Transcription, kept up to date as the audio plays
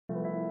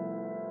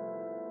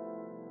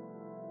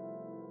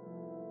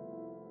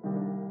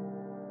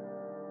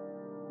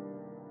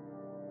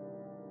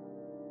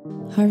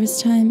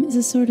Harvest time is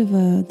a sort of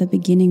the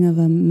beginning of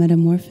a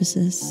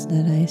metamorphosis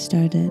that I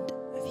started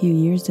a few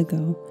years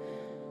ago,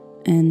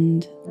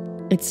 and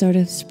it sort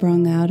of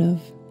sprung out of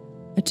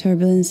a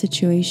turbulent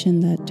situation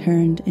that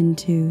turned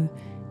into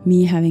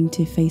me having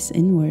to face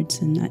inwards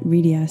and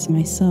really ask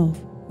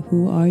myself,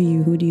 who are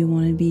you? Who do you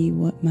want to be?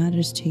 What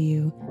matters to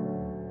you?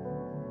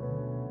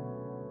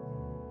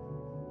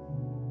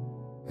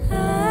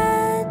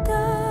 I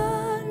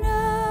don't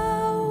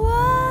know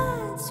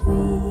what's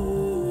real.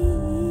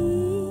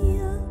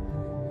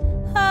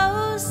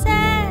 Oh,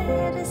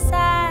 set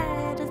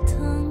aside a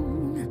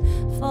tongue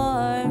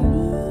for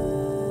me.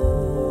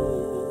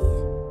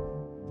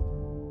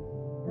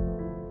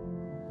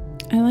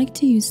 I like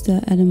to use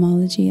the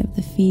etymology of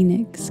the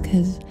phoenix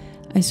because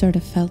I sort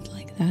of felt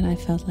like that. I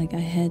felt like I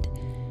had,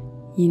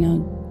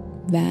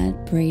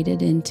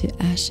 braided into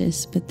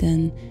ashes, but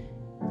then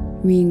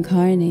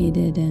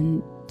reincarnated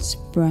and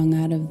sprung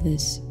out of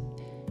this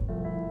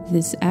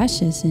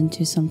ashes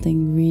into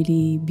something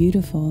really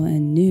beautiful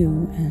and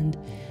new. And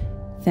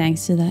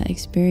thanks to that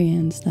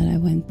experience that I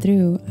went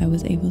through, I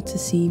was able to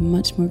see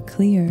much more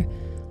clear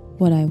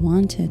what I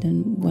wanted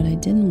and what I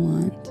didn't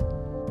want.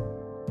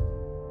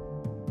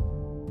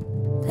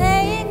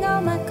 Playing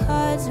all my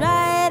cards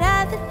right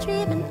at the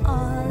dreaming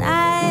all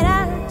night.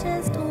 I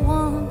just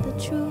want the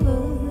truth.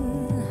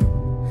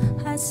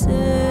 I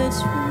search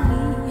for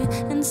me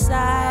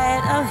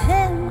inside of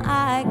him.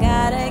 I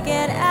gotta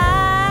get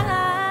out.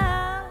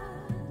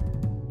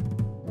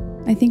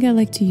 I think I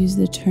like to use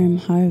the term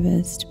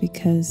harvest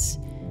because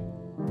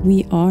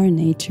we are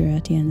nature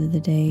at the end of the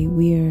day.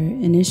 We are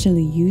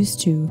initially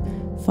used to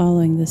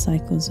following the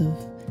cycles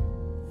of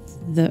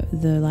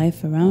the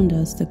life around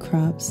us, the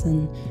crops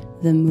and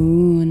the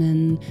moon,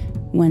 and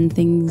when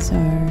things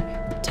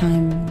are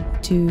time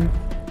to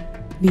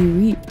be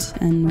reaped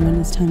and when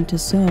it's time to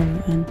sow.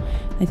 And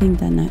I think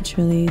that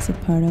naturally is a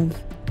part of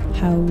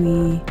how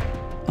we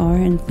are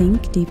and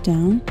think deep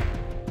down.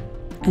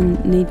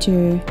 And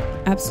nature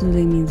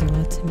absolutely means a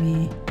lot to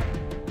me.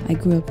 I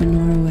grew up in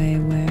Norway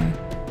where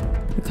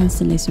we're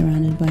constantly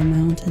surrounded by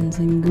mountains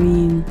and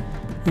green,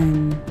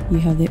 and you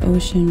have the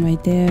ocean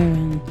right there,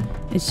 and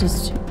it's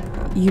just,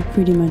 you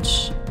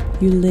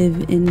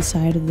live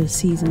inside of the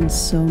seasons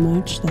so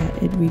much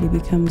that it really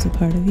becomes a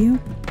part of you.